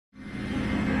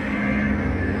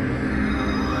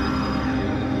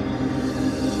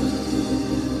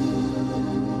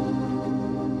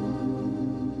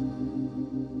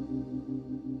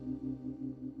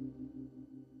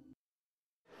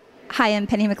Hi, I'm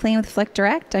Penny McLean with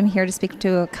FlickDirect. I'm here to speak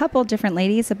to a couple different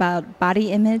ladies about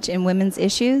body image and women's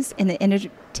issues in the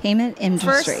entertainment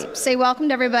industry. First, say welcome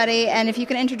to everybody, and if you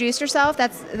can introduce yourself,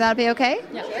 that'll be okay?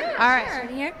 Yeah. Sure. All right. Sure.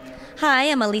 Here. Hi,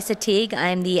 I'm Elisa Teague.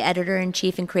 I'm the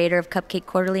editor-in-chief and creator of Cupcake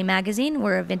Quarterly magazine.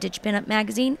 We're a vintage pinup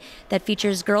magazine that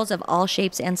features girls of all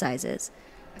shapes and sizes.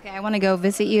 Okay, I want to go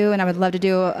visit you, and I would love to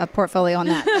do a portfolio on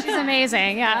that. She's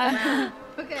amazing, yeah.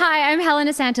 Okay. Hi, I'm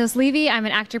Helenna Santos-Levy. I'm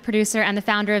an actor, producer, and the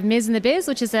founder of Ms. in the Biz,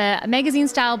 which is a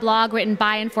magazine-style blog written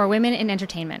by and for women in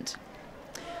entertainment.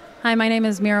 Hi, my name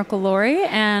is Miracle Laurie,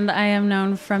 and I am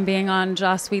known from being on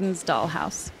Joss Whedon's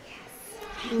Dollhouse.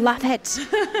 Yes. Love it.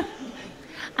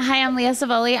 Hi, I'm Leah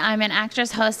Cevoli. I'm an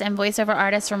actress, host, and voiceover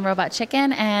artist from Robot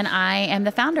Chicken, and I am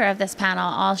the founder of this panel,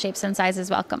 All Shapes and Sizes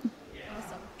Welcome.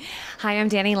 Hi, I'm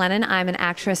Dani Lennon. I'm an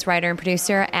actress, writer, and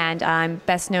producer, and I'm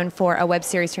best known for a web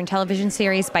series turned television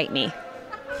series, Bite Me.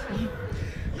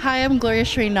 Hi, I'm Gloria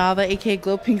Shuri Nava, aka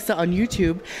Glowpinkstah on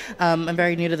YouTube. I'm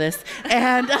very new to this.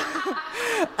 And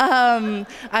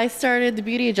I started the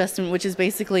Beauty Adjustment, which is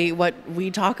basically what we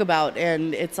talk about,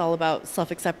 and it's all about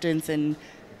self-acceptance and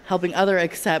helping others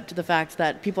accept the fact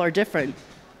that people are different.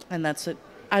 And that's what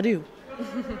I do.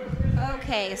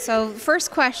 Okay, so first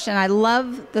question. I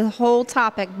love the whole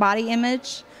topic, body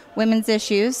image, women's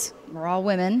issues. We're all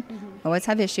women. Always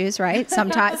have issues, right?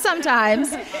 Sometimes.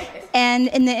 And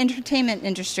in the entertainment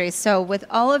industry. So with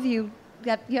all of you,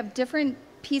 you have different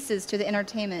pieces to the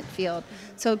entertainment field.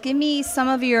 So give me some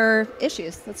of your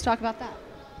issues. Let's talk about that.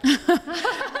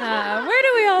 Where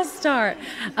do we all start?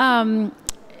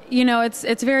 You know,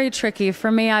 it's very tricky.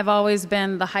 For me, I've always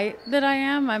been the height that I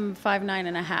am. I'm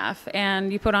 5'9½",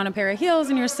 and you put on a pair of heels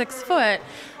and you're 6 foot.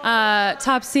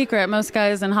 Top secret, most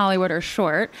guys in Hollywood are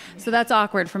short, so that's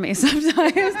awkward for me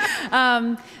sometimes.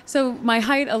 So my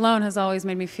height alone has always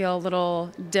made me feel a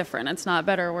little different. It's not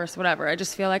better or worse, whatever. I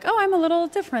just feel like, oh, I'm a little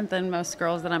different than most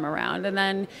girls that I'm around. And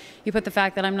then you put the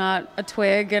fact that I'm not a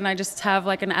twig and I just have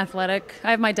like an athletic,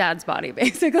 I have my dad's body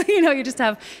basically. You know, you just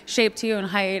have shape to you and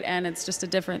height, and it's just a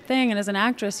different thing. And as an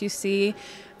actress, you see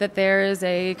that there is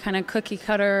a kind of cookie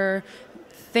cutter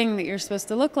thing that you're supposed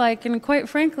to look like, and quite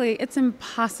frankly, it's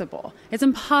impossible. It's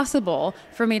impossible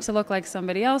for me to look like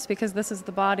somebody else because this is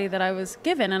the body that I was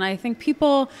given. And I think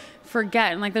people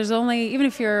forget, and like there's only, even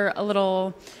if you're a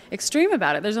little extreme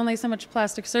about it, there's only so much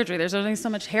plastic surgery, there's only so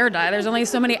much hair dye, there's only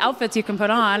so many outfits you can put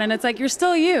on, and it's like you're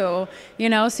still you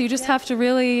know, so you just have to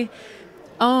really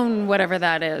own whatever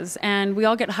that is. And we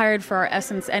all get hired for our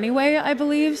essence anyway, I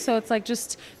believe, so it's like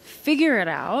just figure it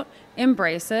out.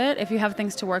 Embrace it. If you have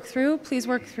things to work through, please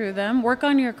work through them. Work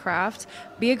on your craft.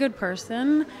 Be a good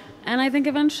person. And I think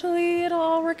eventually it'll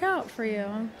all work out for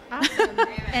you. Awesome.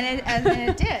 and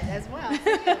it did as well.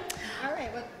 All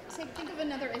right. Well, think of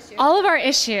another issue. All of our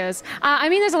issues. I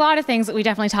mean, there's a lot of things that we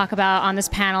definitely talk about on this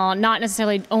panel, not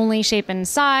necessarily only shape and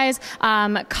size,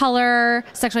 color,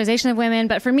 sexualization of women,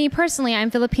 but for me personally, I'm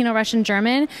Filipino, Russian,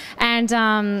 German, and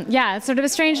yeah, it's sort of a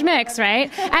strange mix, right?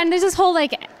 And there's this whole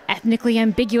like ethnically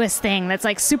ambiguous thing that's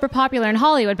like super popular in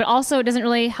Hollywood, but also it doesn't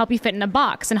really help you fit in a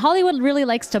box. And Hollywood really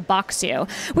likes to box you,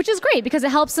 which is great because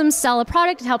it helps them sell a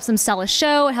product, it helps them sell a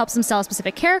show, it helps them sell a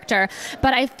specific character.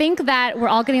 But I think that we're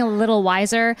all getting a little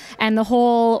wiser, and the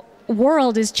whole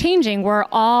world is changing. We're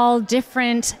all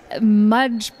different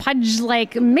pudge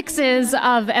like mixes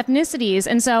of ethnicities.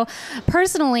 And so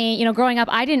personally, you know, growing up,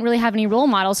 I didn't really have any role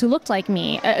models who looked like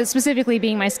me, specifically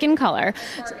being my skin color.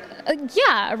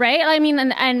 Yeah, right? I mean,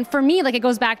 and for me, like, it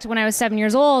goes back to when I was 7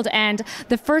 years old, and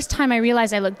the first time I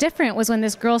realized I looked different was when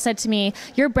this girl said to me,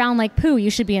 "You're brown like poo, you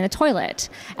should be in the toilet."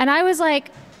 And I was like,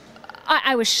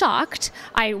 I was shocked.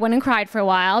 I went and cried for a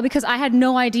while because I had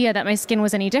no idea that my skin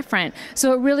was any different.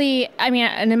 So it really, I mean,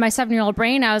 and in my 7-year-old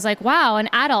brain, I was like, wow, an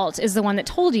adult is the one that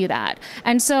told you that.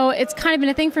 And so it's kind of been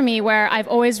a thing for me where I've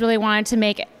always really wanted to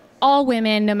make all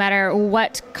women, no matter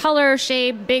what color,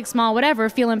 shape, big, small, whatever,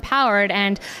 feel empowered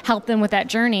and help them with that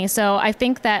journey. So I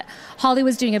think that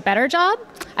Hollywood's doing a better job.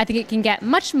 I think it can get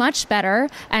much, much better.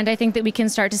 And I think that we can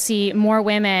start to see more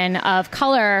women of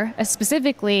color,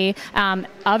 specifically,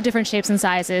 of different shapes and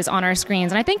sizes on our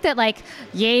screens. And I think that, like,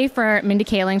 yay for Mindy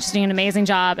Kaling. She's doing an amazing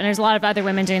job. And there's a lot of other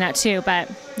women doing that too. But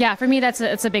yeah, for me, that's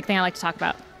a big thing I like to talk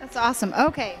about. That's awesome.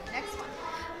 Okay, next one.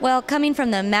 Well, coming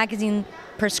from the magazine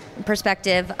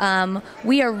perspective,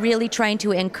 we are really trying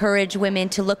to encourage women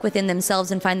to look within themselves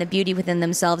and find the beauty within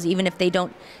themselves, even if they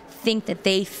don't think that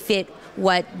they fit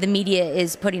what the media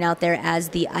is putting out there as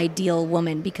the ideal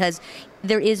woman, because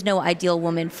there is no ideal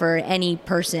woman for any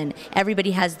person.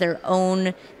 Everybody has their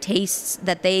own tastes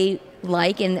that they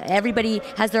like, and everybody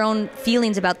has their own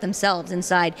feelings about themselves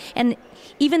inside. And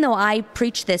even though I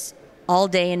preach this all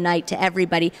day and night to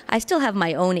everybody. I still have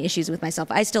my own issues with myself.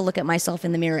 I still look at myself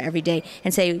in the mirror every day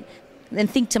and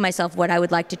think to myself what I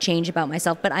would like to change about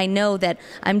myself. But I know that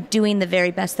I'm doing the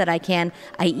very best that I can.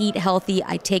 I eat healthy.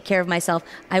 I take care of myself.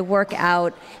 I work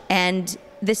out. And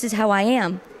this is how I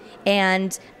am.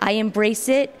 And I embrace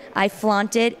it. I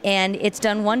flaunt it. And it's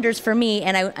done wonders for me.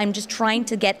 And I'm just trying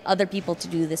to get other people to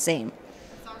do the same.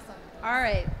 That's awesome. All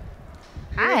right.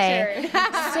 Hi.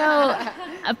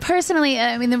 So personally,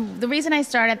 I mean, the reason I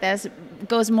started this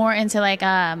goes more into like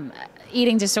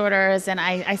eating disorders, and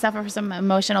I suffer from some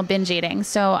emotional binge eating.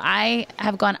 So I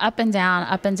have gone up and down,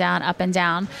 up and down, up and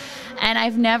down. And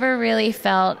I've never really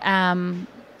felt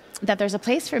that there's a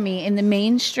place for me in the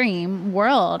mainstream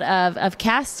world of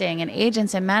casting and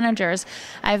agents and managers.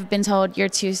 I've been told you're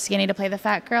too skinny to play the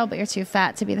fat girl, but you're too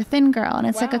fat to be the thin girl. And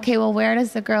it's like, okay, well, where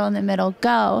does the girl in the middle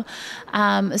go?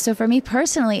 So for me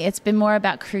personally, it's been more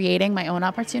about creating my own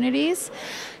opportunities,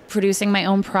 producing my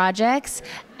own projects,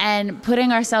 and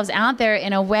putting ourselves out there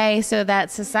in a way so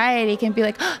that society can be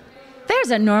like, oh,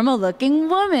 there's a normal looking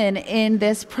woman in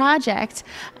this project,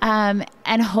 and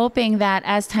hoping that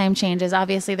as time changes,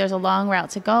 obviously there's a long route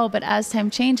to go, but as time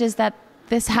changes, that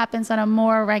this happens on a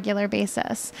more regular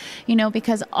basis, you know,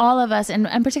 because all of us, and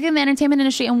particularly in the entertainment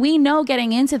industry, and we know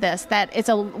getting into this, that it's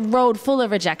a road full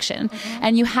of rejection,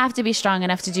 and you have to be strong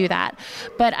enough to do that.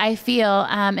 But I feel,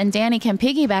 and Dani can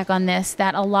piggyback on this,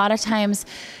 that a lot of times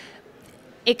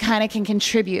it kind of can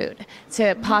contribute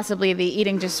to possibly the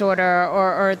eating disorder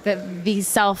or the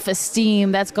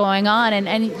self-esteem that's going on.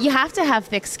 And you have to have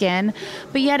thick skin.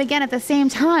 But yet again, at the same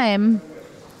time,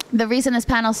 the reason this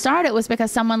panel started was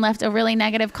because someone left a really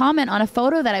negative comment on a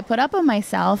photo that I put up of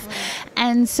myself.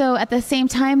 And so at the same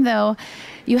time, though,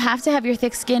 you have to have your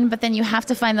thick skin, but then you have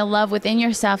to find the love within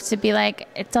yourself to be like,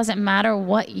 it doesn't matter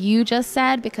what you just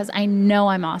said, because I know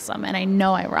I'm awesome and I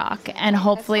know I rock. And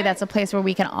hopefully that's a place where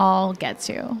we can all get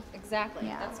to. Exactly.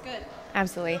 Yeah. That's good.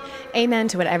 Absolutely. Amen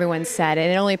to what everyone said.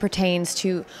 And it only pertains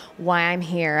to why I'm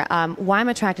here, why I'm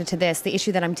attracted to this, the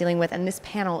issue that I'm dealing with, and this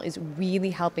panel is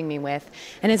really helping me with,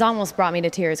 and has almost brought me to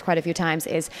tears quite a few times,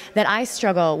 is that I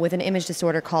struggle with an image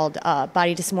disorder called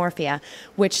body dysmorphia,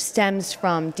 which stems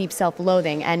from deep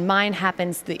self-loathing. And mine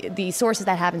happens, the source of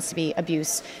that happens to be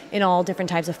abuse in all different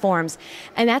types of forms.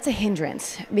 And that's a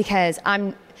hindrance, because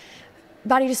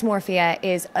body dysmorphia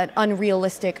is an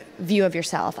unrealistic view of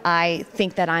yourself. I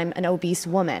think that I'm an obese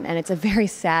woman, and it's a very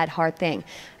sad, hard thing.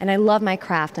 And I love my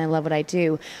craft, and I love what I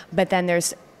do, but then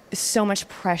there's so much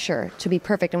pressure to be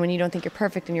perfect, and when you don't think you're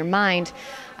perfect in your mind,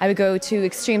 I would go to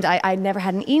extremes. I never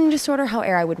had an eating disorder,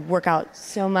 however, I would work out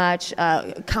so much,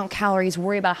 count calories,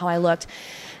 worry about how I looked.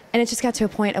 And it just got to a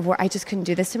point of where I just couldn't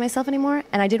do this to myself anymore,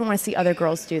 and I didn't want to see other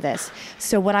girls do this.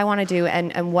 So what I want to do,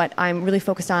 and what I'm really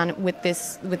focused on with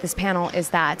this panel,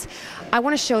 is that I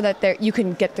want to show that you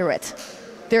can get through it.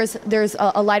 There's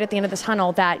a light at the end of the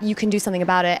tunnel, that you can do something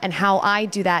about it, and how I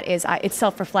do that is it's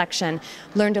self-reflection.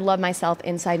 Learn to love myself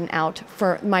inside and out,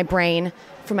 for my brain,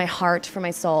 for my heart, for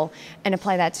my soul, and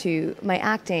apply that to my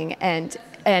acting. And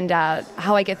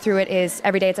how I get through it is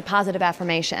every day it's a positive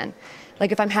affirmation.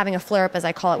 Like if I'm having a flare-up, as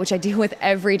I call it, which I deal with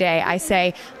every day, I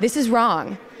say, this is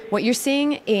wrong. What you're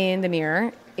seeing in the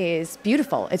mirror is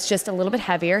beautiful. It's just a little bit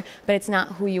heavier, but it's not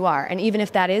who you are. And even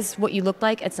if that is what you look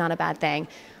like, it's not a bad thing.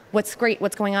 What's great?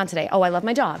 What's going on today? Oh, I love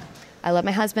my job. I love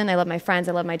my husband. I love my friends.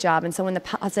 I love my job. And so when the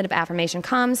positive affirmation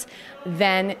comes,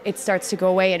 then it starts to go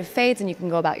away, it fades, and you can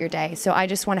go about your day. So I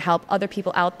just want to help other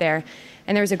people out there.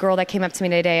 And there was a girl that came up to me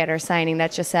today at our signing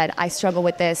that just said, I struggle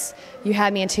with this. You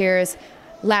had me in tears.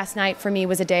 Last night for me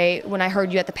was a day when I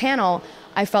heard you at the panel,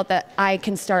 I felt that I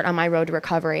can start on my road to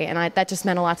recovery. And that just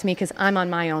meant a lot to me, because I'm on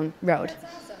my own road. That's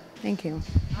awesome. Thank you.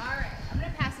 All right. I'm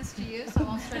going to pass this to you, so I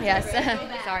won't stretch Yes.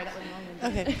 Sorry, that was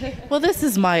long. Okay. Well, this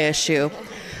is my issue.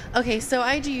 Okay, so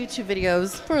I do YouTube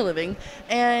videos for a living,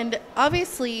 and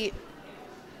obviously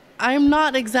I'm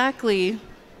not exactly,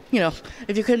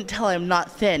 if you couldn't tell, I'm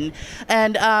not thin.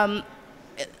 And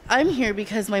I'm here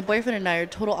because my boyfriend and I are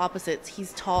total opposites.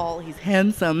 He's tall, he's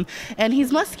handsome, and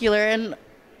he's muscular, and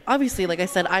obviously, like I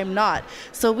said, I'm not.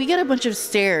 So we get a bunch of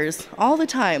stares all the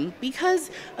time, because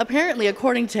apparently,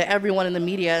 according to everyone in the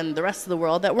media and the rest of the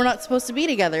world, that we're not supposed to be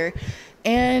together.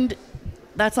 And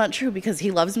that's not true, because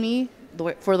he loves me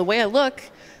for the way I look,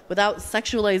 without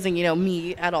sexualizing,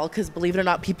 me at all, because believe it or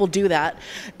not, people do that.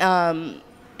 And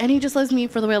he just loves me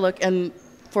for the way I look and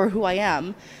for who I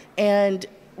am. And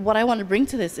what I want to bring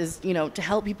to this is, to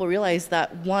help people realize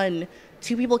that, one,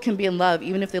 two people can be in love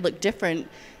even if they look different,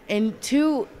 and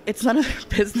two, it's none of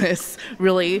their business,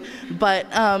 really. But,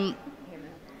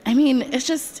 it's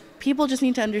just, people just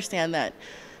need to understand that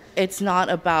it's not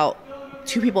about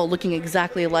two people looking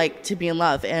exactly alike to be in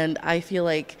love. And I feel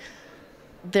like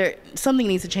something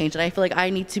needs to change, and I feel like I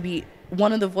need to be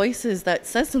one of the voices that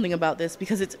says something about this,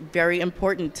 because it's very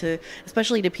important to,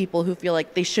 especially to people who feel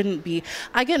like they shouldn't be.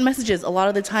 I get messages a lot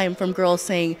of the time from girls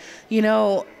saying, you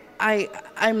know,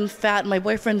 I'm fat, my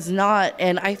boyfriend's not,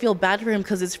 and I feel bad for him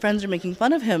because his friends are making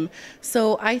fun of him.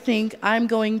 So I think I'm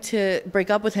going to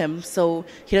break up with him so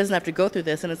he doesn't have to go through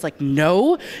this. And it's like,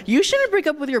 no, you shouldn't break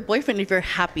up with your boyfriend if you're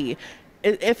happy.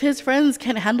 If his friends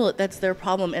can't handle it, that's their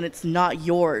problem and it's not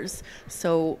yours.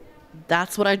 So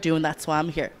that's what I do, and that's why I'm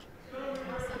here.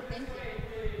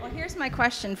 Well, here's my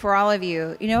question for all of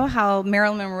you. You know how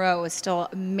Marilyn Monroe is still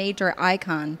a major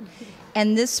icon,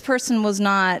 and this person was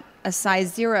not a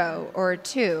size 0 or a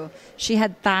 2. She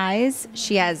had thighs,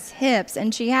 she has hips,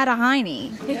 and she had a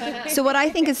hiney. So what I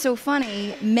think is so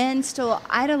funny, men still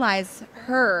idolize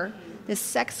her, this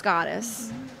sex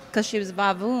goddess, because she was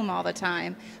vavoom all the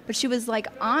time, but she was like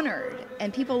honored,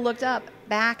 and people looked up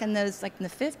back in those, like in the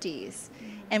 50s,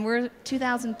 and we're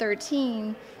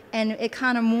 2013, and it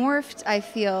kind of morphed, I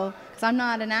feel, because I'm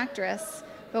not an actress,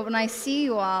 but when I see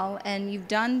you all and you've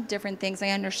done different things, I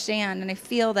understand, and I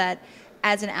feel that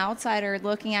as an outsider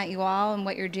looking at you all and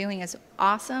what you're doing is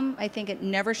awesome. I think it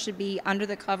never should be under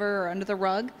the cover or under the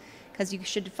rug, because you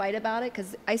should fight about it,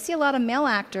 because I see a lot of male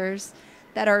actors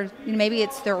that are, you know, maybe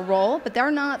it's their role, but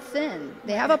they're not thin.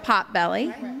 They have a pot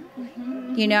belly,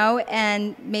 you know,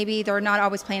 and maybe they're not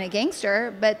always playing a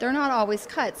gangster, but they're not always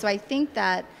cut. So I think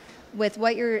that with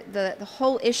what you're, the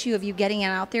whole issue of you getting it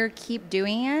out there, keep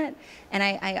doing it.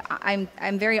 And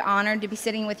I'm very honored to be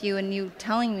sitting with you and you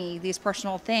telling me these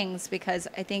personal things, because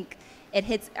I think it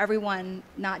hits everyone,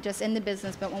 not just in the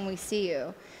business, but when we see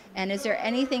you. And is there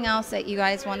anything else that you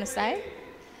guys want to say?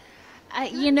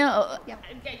 You know,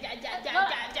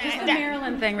 Just the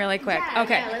Marilyn thing really quick.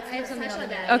 Okay. Yeah, let's have something on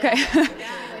that.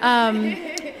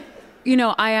 Okay. You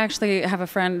know, I actually have a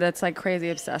friend that's like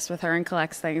crazy obsessed with her and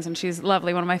collects things, and she's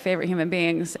lovely, one of my favorite human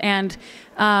beings. And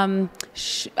I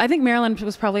think Marilyn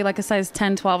was probably like a size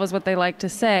 10, 12 is what they like to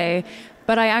say.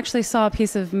 But I actually saw a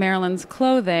piece of Marilyn's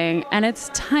clothing, and it's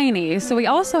tiny. So we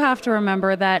also have to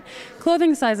remember that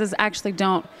clothing sizes actually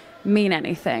don't mean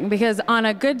anything, because on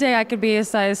a good day I could be a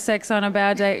size 6, on a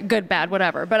bad day, good, bad,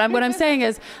 whatever. But what I'm saying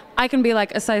is I can be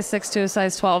like a size 6 to a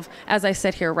size 12 as I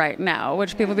sit here right now,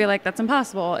 which people be like, that's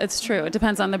impossible. It's true. It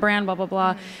depends on the brand, blah, blah,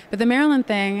 blah. But the Marilyn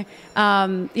thing,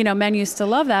 you know, men used to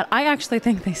love that. I actually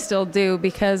think they still do,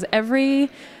 because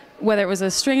whether it was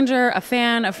a stranger, a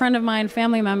fan, a friend of mine,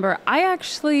 family member, I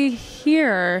actually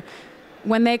hear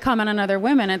when they comment on other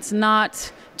women, it's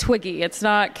not Twiggy, it's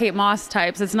not Kate Moss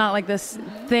types, it's not like this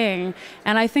thing.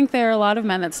 And I think there are a lot of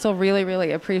men that still really,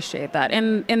 really appreciate that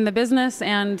in the business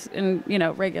and in, you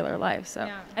know, regular life. So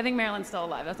yeah. I think Marilyn's still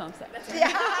alive, that's what I'm saying.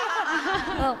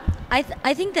 Yeah. Well,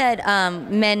 I think that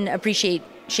men appreciate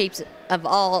shapes of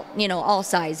all, you know, all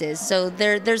sizes. So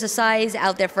there's a size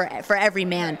out there for every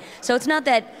man. So it's not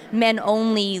that men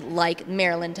only like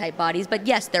Marilyn type bodies, but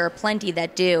yes, there are plenty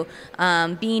that do.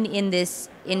 Being in this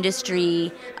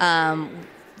industry,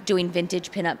 doing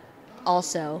vintage pinup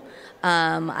also,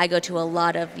 I go to a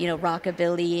lot of, you know,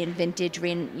 rockabilly and vintage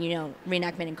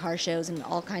reenactment and car shows and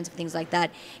all kinds of things like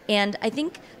that. And I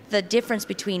think the difference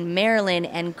between Marilyn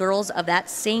and girls of that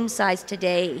same size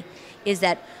today is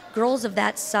that girls of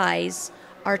that size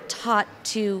are taught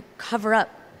to cover up.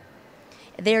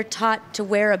 They're taught to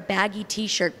wear a baggy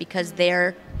t-shirt because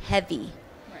they're heavy.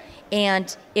 Right.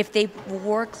 And if they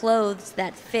wore clothes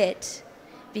that fit,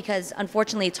 because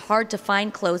unfortunately it's hard to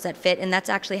find clothes that fit, and that's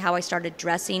actually how I started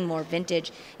dressing more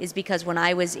vintage, is because when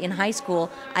I was in high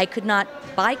school, I could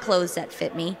not buy clothes that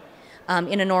fit me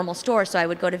in a normal store, so I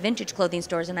would go to vintage clothing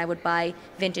stores and I would buy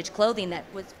vintage clothing that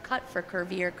was cut for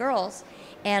curvier girls.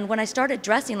 And when I started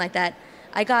dressing like that,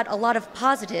 I got a lot of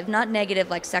positive, not negative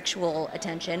like sexual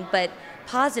attention, but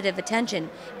positive attention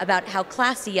about how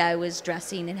classy I was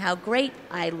dressing and how great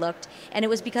I looked. And it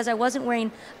was because I wasn't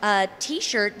wearing a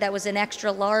t-shirt that was an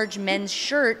extra large men's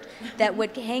shirt that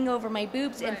would hang over my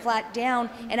boobs and flat down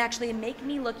and actually make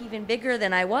me look even bigger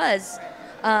than I was.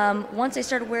 Once I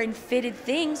started wearing fitted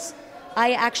things,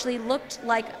 I actually looked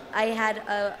like I had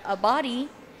a body.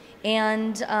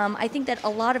 And I think that a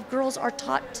lot of girls are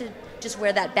taught to just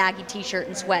wear that baggy t-shirt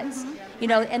and sweats, you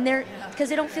know, and because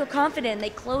they don't feel confident, and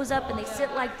they close up and they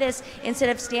sit like this instead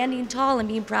of standing tall and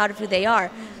being proud of who they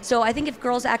are. So I think if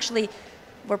girls actually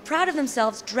were proud of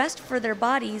themselves, dressed for their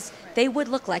bodies, they would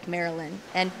look like Marilyn,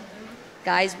 and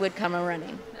guys would come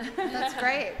running. That's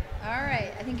great. All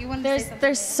right. I think you want to say something.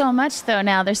 There's so much, though,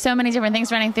 now. There's so many different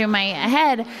things running through my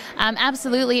head.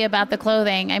 Absolutely about the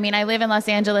clothing. I mean, I live in Los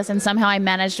Angeles, and somehow I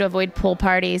managed to avoid pool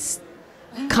parties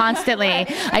constantly.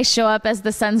 I show up as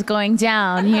the sun's going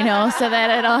down, you know, so that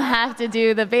I don't have to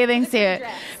do the bathing suit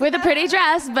with a pretty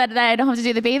dress, but I don't have to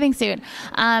do the bathing suit.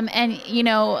 And, you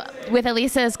know, with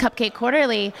Elisa's Cupcake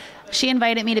Quarterly, she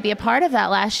invited me to be a part of that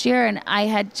last year, and I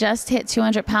had just hit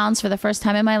 200 pounds for the first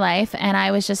time in my life, and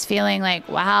I was just feeling like,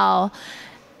 wow.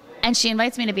 And she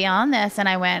invites me to be on this, and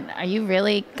I went, are you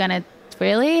really gonna,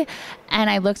 really? And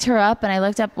I looked her up, and I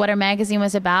looked up what her magazine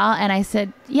was about, and I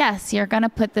said, yes, you're gonna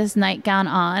put this nightgown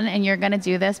on, and you're gonna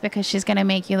do this because she's gonna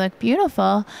make you look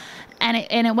beautiful.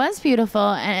 And it was beautiful.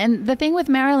 And the thing with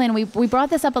Marilyn, we brought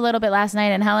this up a little bit last night,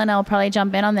 and Helena will probably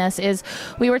jump in on this, is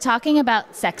we were talking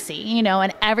about sexy, you know,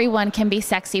 and everyone can be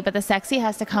sexy, but the sexy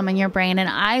has to come in your brain. And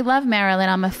I love Marilyn,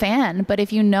 I'm a fan, but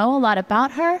if you know a lot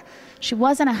about her, she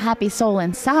wasn't a happy soul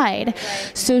inside.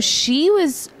 Right. So she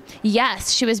was, yes,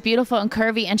 she was beautiful and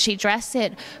curvy, and she dressed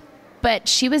it, but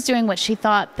she was doing what she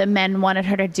thought the men wanted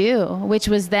her to do, which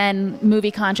was then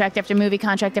movie contract after movie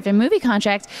contract after movie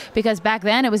contract, because back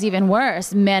then it was even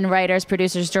worse. Men, writers,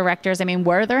 producers, directors. I mean,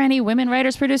 were there any women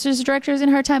writers, producers, directors in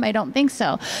her time? I don't think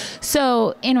so.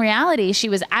 So in reality, she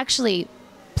was actually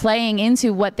playing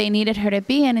into what they needed her to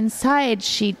be, and inside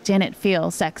she didn't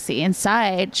feel sexy.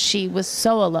 Inside she was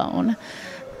so alone.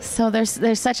 So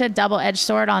there's such a double-edged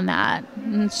sword on that.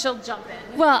 And she'll jump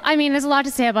in. Well, I mean, there's a lot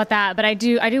to say about that, but I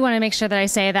do want to make sure that I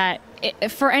say that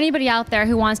for anybody out there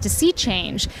who wants to see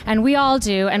change, and we all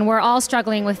do, and we're all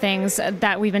struggling with things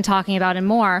that we've been talking about and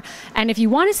more, and if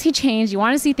you want to see change, you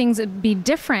want to see things be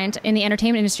different in the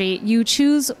entertainment industry, you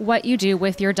choose what you do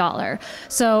with your dollar.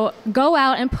 So go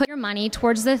out and put your money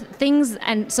towards the things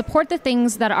and support the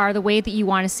things that are the way that you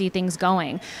want to see things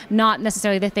going, not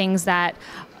necessarily the things that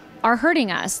are hurting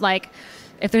us. Like,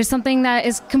 if there's something that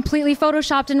is completely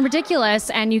photoshopped and ridiculous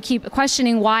and you keep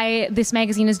questioning why this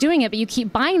magazine is doing it, but you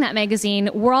keep buying that magazine,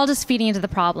 we're all just feeding into the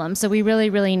problem. So we really,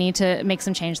 really need to make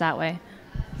some change that way.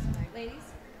 Ladies?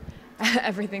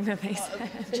 Everything that they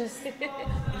said.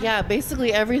 Yeah,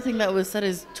 basically everything that was said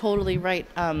is totally right.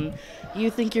 You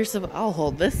think you're I'll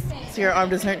hold this so your arm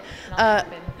doesn't hurt.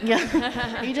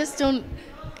 Yeah, you just don't,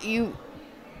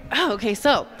 oh, okay,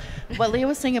 so what Leah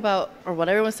was saying about, or what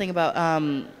everyone was saying about,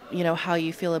 you know, how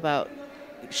you feel about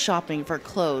shopping for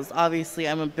clothes. Obviously,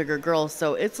 I'm a bigger girl,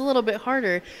 so it's a little bit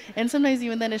harder. And sometimes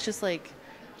even then it's just like,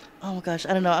 oh my gosh,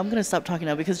 I don't know. I'm going to stop talking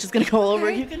now because it's just going to go all over.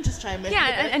 You can just chime in.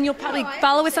 Yeah, and you'll probably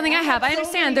follow with something I have. I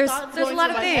understand. There's a lot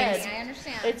of things. I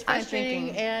understand. It's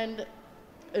frustrating and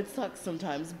it sucks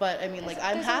sometimes. But I mean, like,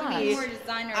 I'm happy. More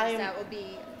designers that will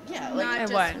be. Yeah,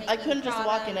 like I couldn't just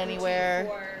walk in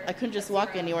anywhere. I couldn't just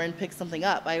walk anywhere and pick something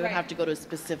up. I would have to go to a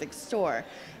specific store.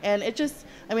 And it just,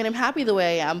 I mean, I'm happy the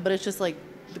way I am, but it's just like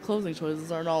the clothing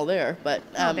choices aren't all there. But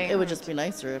it would just be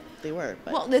nicer if they were.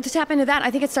 But. Well, to tap into that,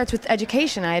 I think it starts with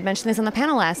education. I had mentioned this on the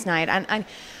panel last night.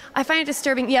 I find it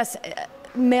disturbing. Yes,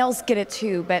 males get it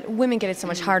too, but women get it so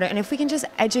much harder. And if we can just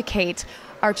educate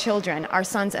our children, our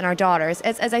sons and our daughters,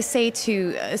 as I say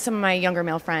to some of my younger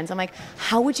male friends, I'm like,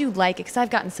 how would you like it? Because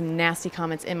I've gotten some nasty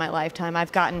comments in my lifetime.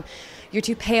 I've gotten, you're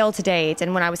too pale to date,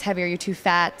 and when I was heavier, you're too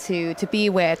fat to be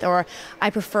with, or I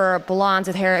prefer blondes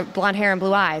with blonde hair and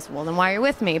blue eyes. Well, then why are you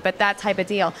with me? But that type of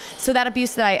deal. So that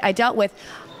abuse that I dealt with,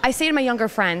 I say to my younger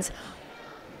friends,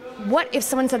 what if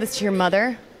someone said this to your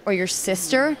mother or your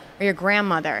sister or your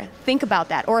grandmother? Think about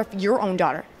that. Or if your own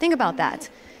daughter, think about that.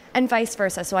 And vice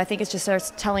versa. So I think it's just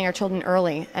starts telling our children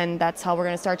early, and that's how we're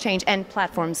going to start change, and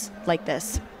platforms like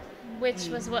this. Which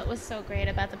was what was so great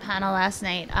about the panel last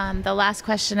night. The last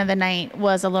question of the night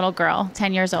was a little girl,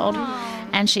 10 years old. Aww.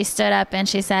 And she stood up and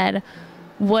she said,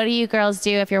 what do you girls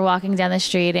do if you're walking down the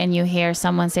street and you hear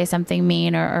someone say something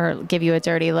mean or give you a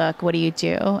dirty look? What do you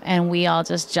do? And we all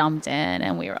just jumped in,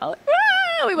 and we were all like,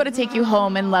 we want to take you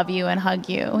home and love you and hug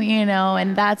you, you know,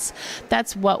 and that's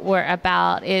what we're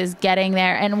about, is getting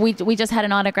there. And we just had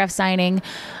an autograph signing.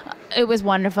 It was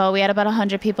wonderful. We had about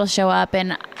 100 people show up,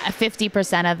 and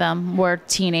 50% of them were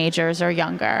teenagers or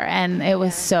younger, and it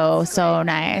was so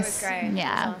nice. It was great.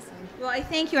 Yeah. Well, I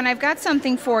thank you, and I've got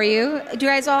something for you. Do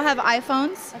you guys all have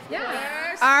iPhones?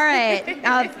 Yes. All right.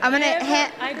 I'm going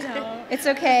to I don't. It's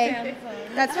okay.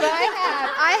 That's what I have.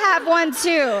 I have one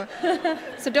too.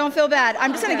 So don't feel bad.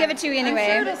 I'm just going to give it to you anyway.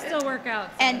 I'm sure it'll still work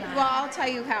out. And well, I'll tell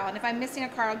you how. And if I'm missing a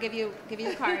card, I'll give you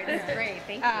the card. That's great.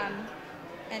 Thank you.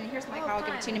 And here's my card. I'll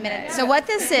give it to you in a minute. So what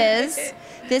this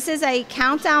is a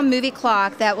countdown movie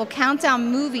clock that will count down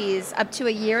movies up to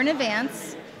a year in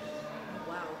advance.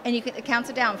 And it counts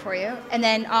it down for you. And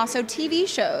then also TV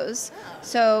shows.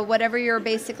 So whatever you're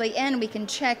basically in, we can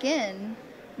check in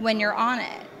when you're on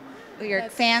it. Your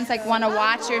fans want to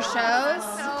watch your shows.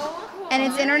 And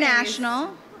it's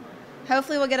international.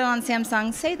 Hopefully we'll get it on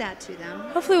Samsung. Say that to them.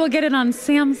 Hopefully we'll get it on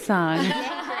Samsung.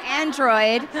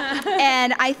 Android.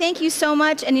 And I thank you so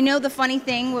much. And you know the funny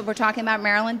thing when we're talking about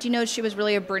Marilyn, do you know she was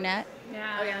really a brunette?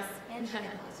 Yeah. Oh, yes. And she had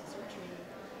plastic surgery.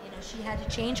 You know, she had to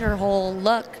change her whole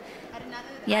look.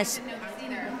 Yes.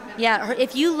 Yeah,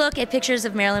 if you look at pictures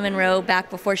of Marilyn Monroe back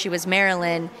before she was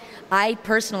Marilyn, I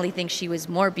personally think she was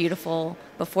more beautiful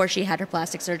before she had her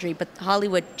plastic surgery, but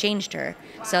Hollywood changed her.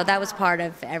 Wow. So that was part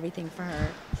of everything for her.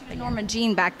 She was Norma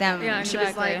Jean back then. Yeah, She was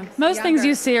exactly. like Most younger. things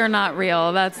you see are not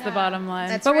real. That's the bottom line.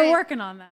 That's but right. we're working on that.